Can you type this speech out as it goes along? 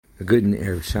A good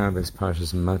Erev Shabbos,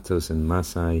 Parshas Matos and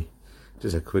Masai.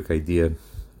 Just a quick idea.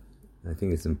 I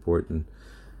think it's important.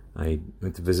 I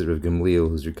went to visit Rav Gamliel,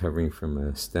 who's recovering from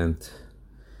a stent,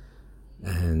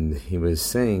 and he was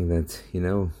saying that,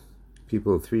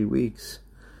 people 3 weeks,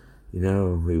 we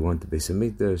want the Beis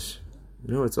HaMikdash.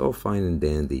 It's all fine and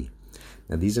dandy.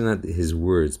 Now, these are not his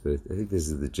words, but I think this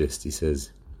is the gist. He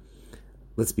says,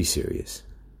 let's be serious.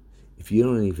 If you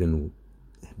don't even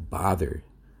bother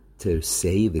to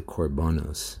say the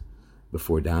korbanos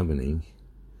before davening,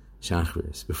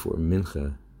 shachris, before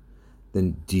mincha,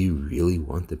 then do you really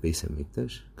want the Beis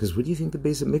HaMikdash? Because what do you think the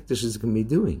Beis HaMikdash is going to be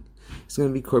doing? It's going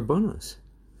to be korbanos.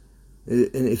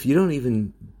 And if you don't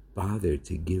even bother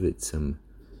to give it some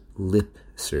lip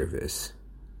service,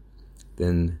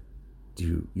 then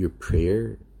your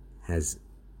prayer has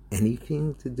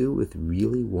anything to do with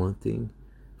really wanting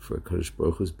for Kadosh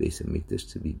Baruch Hu's Beis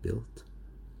HaMikdash to be built?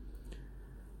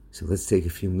 So let's take a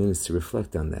few minutes to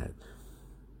reflect on that.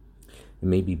 And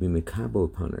maybe be mekabel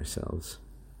upon ourselves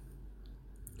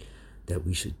that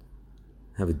we should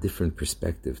have a different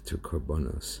perspective to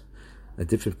korbanos, a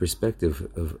different perspective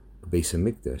of Beis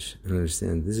HaMikdash, and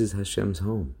understand this is Hashem's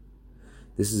home.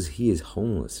 He is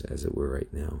homeless, as it were,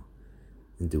 right now.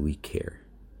 And do we care?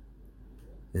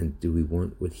 And do we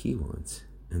want what he wants?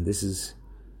 And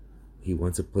he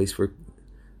wants a place for,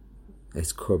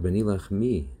 as korbani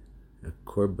lachmi, a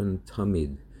korban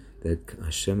tamid, that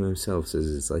Hashem himself says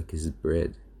is like his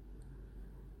bread.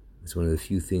 It's one of the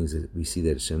few things that we see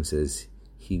that Hashem says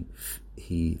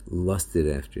he lusted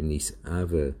after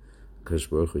nis'ava Kadosh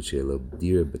Baruch Hu she'elo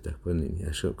dira b'tachpanim.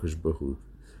 Kadosh Baruch Hu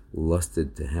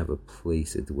lusted to have a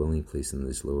place, a dwelling place in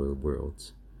this lower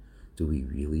worlds. Do we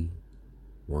really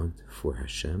want for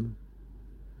Hashem?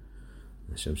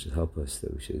 Hashem should help us,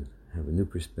 that we should have a new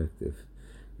perspective.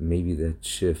 And maybe that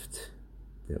shift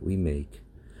that we make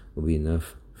will be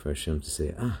enough for Hashem to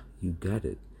say, you got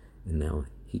it. And now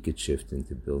he could shift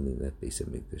into building that Beis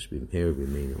HaMikdash.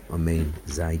 Amen.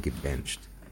 Zai gebenched.